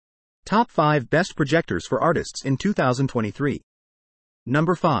Top 5 Best Projectors for Artists in 2023.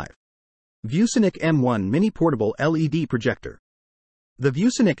 Number 5. ViewSonic M1 Mini Portable LED Projector. The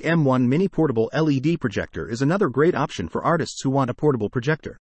ViewSonic M1 Mini Portable LED Projector is another great option for artists who want a portable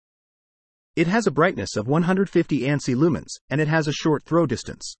projector. It has a brightness of 150 ANSI lumens, and it has a short throw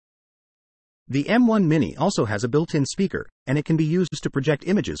distance. The M1 Mini also has a built-in speaker, and it can be used to project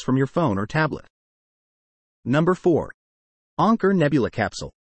images from your phone or tablet. Number 4. Anker Nebula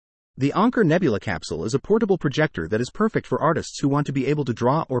Capsule. The Anker Nebula Capsule is a portable projector that is perfect for artists who want to be able to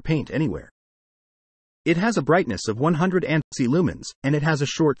draw or paint anywhere. It has a brightness of 100 ANSI lumens, and it has a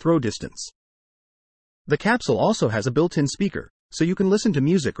short throw distance. The capsule also has a built-in speaker, so you can listen to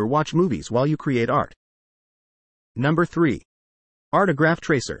music or watch movies while you create art. Number 3. Artograph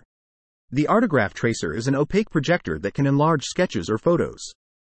Tracer. The Artograph Tracer is an opaque projector that can enlarge sketches or photos.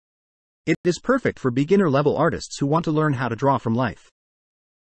 It is perfect for beginner-level artists who want to learn how to draw from life.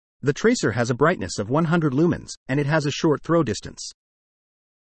 The tracer has a brightness of 100 lumens, and it has a short throw distance.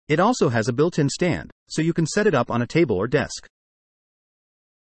 It also has a built-in stand, so you can set it up on a table or desk.